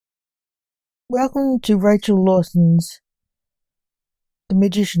Welcome to Rachel Lawson's The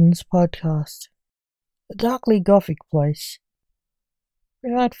Magician's Podcast, a darkly gothic place.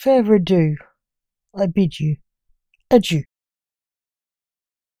 Without further ado, I bid you adieu.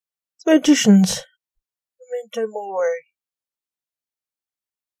 The Magician's Memento Mori.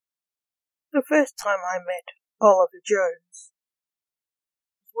 The first time I met Oliver Jones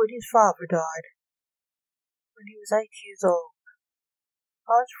was when his father died. When he was 8 years old,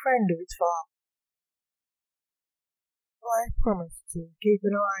 I was a friend of his father. I promised to keep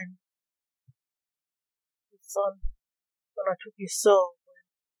an eye on his son when I took his soul when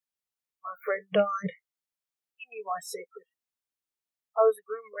my friend died. He knew my secret. I was a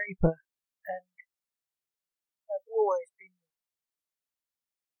grim reaper, and have always been one.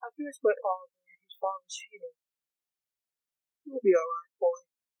 I first met Oliver at his father's funeral. You'll be alright, boy.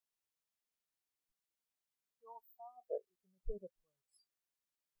 Your father is in a better place.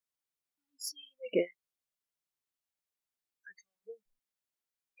 I'll see him again. I told him.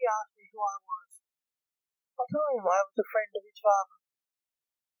 He asked me who I was. I told him I was a friend of his father.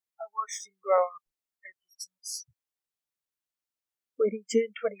 I watched him grow up at a distance. When he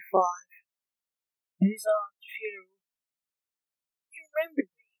turned 25, at his aunt's funeral, he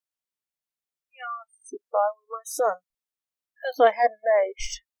remembered me. He asked if I were my son, as I hadn't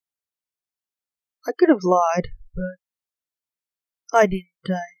aged. I could have lied, but I didn't.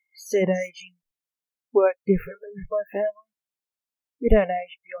 I said aging worked differently with my family. We don't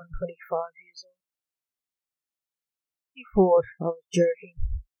age beyond 25 years old. He thought I was joking.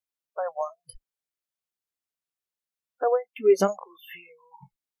 I won't. I went to his uncle's funeral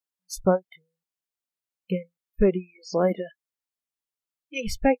and spoke to him again 30 years later. He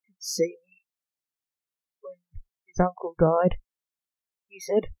expected to see me when his uncle died, he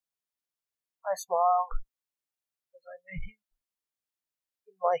said. I smiled as I met him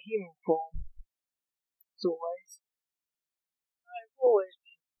in my human form, as always. I've always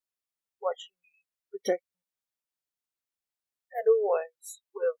been watching you, protecting you, and always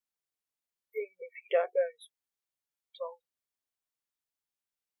will, even if you don't notice me. Told me.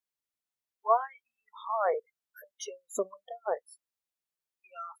 Why do you hide until someone dies?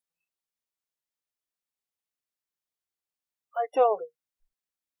 He asked me. I told him.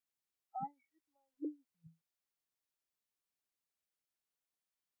 I had my reasons.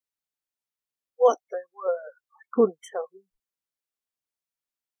 What they were, I couldn't tell him.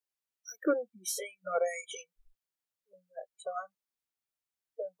 I couldn't be seen not aging in that time,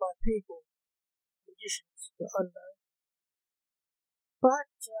 and by people, magicians, the unknown.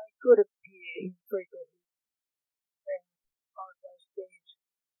 But I could appear infrequently when I was most dead,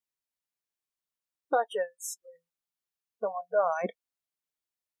 such as when someone died.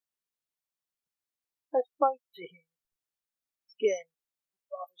 I spoke to him again at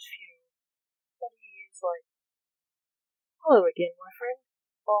father's funeral 20 years later. Hello again, my friend,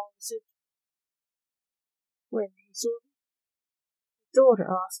 Oliver said. When he saw me, his daughter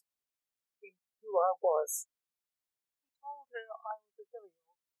asked him who I was. He told her I was a very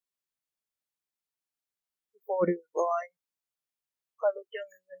old. He thought he was lying. I looked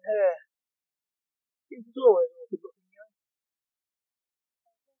younger than her. He was always awkward looking young.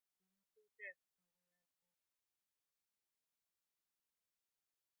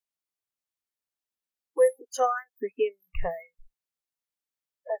 When the time for him came,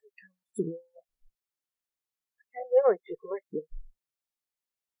 as it comes to all, I came early to collect him.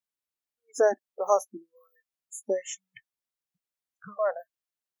 He was at the hospital I was stationed, coroner.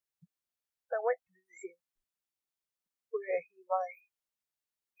 I went to visit him, where he lay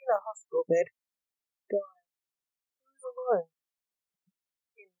in a hospital bed, dying. He was alone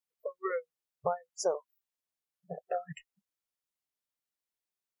in a room by himself that night.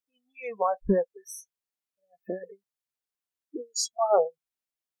 He knew my purpose when I found him. He was smiling.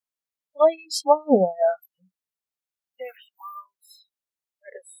 Why are you smiling? I asked him. Death smiles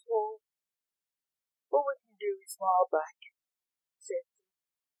at us all. All we can do is smile back, he said.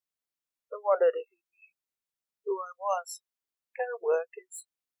 I wondered if he knew who I was. Co-workers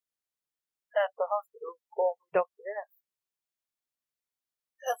at the hospital called me Dr. F.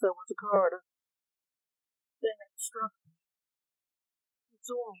 As I was a coroner. Then it struck me. He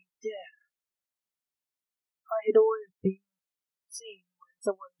saw me deaf. I had always been seen when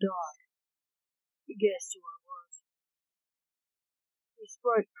someone died. He guessed who I was. We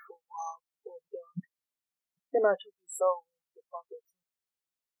spoke for a while before he died. Then I took his soul into the pocket.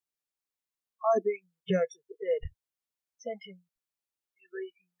 I, being the judge of the dead, sent him to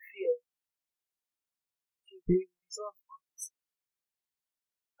leave him the field to be with his loved ones.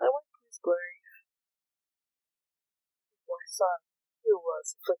 I went to his grave with my son, who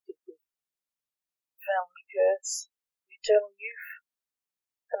was afflicted with family curse, the eternal youth,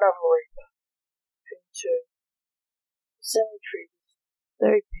 another reaper, between two. The cemetery was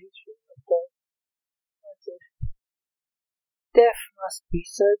very peaceful that day. I said, death must be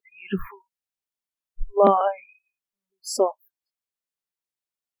so beautiful, lying in the soft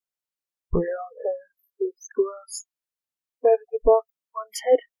brown earth with grass growing above one's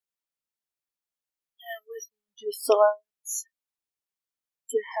head, and listening to silence,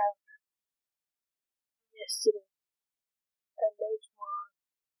 to have yesterday and no tomorrow,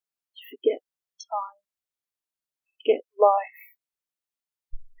 to forget time, forget life,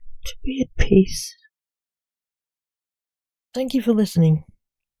 to be at peace. Thank you for listening.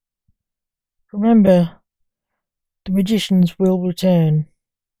 Remember, the magicians will return,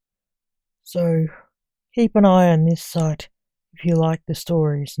 so keep an eye on this site if you like the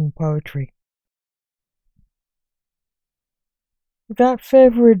stories and poetry. Without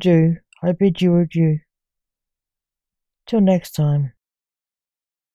further ado, I bid you adieu. Till next time.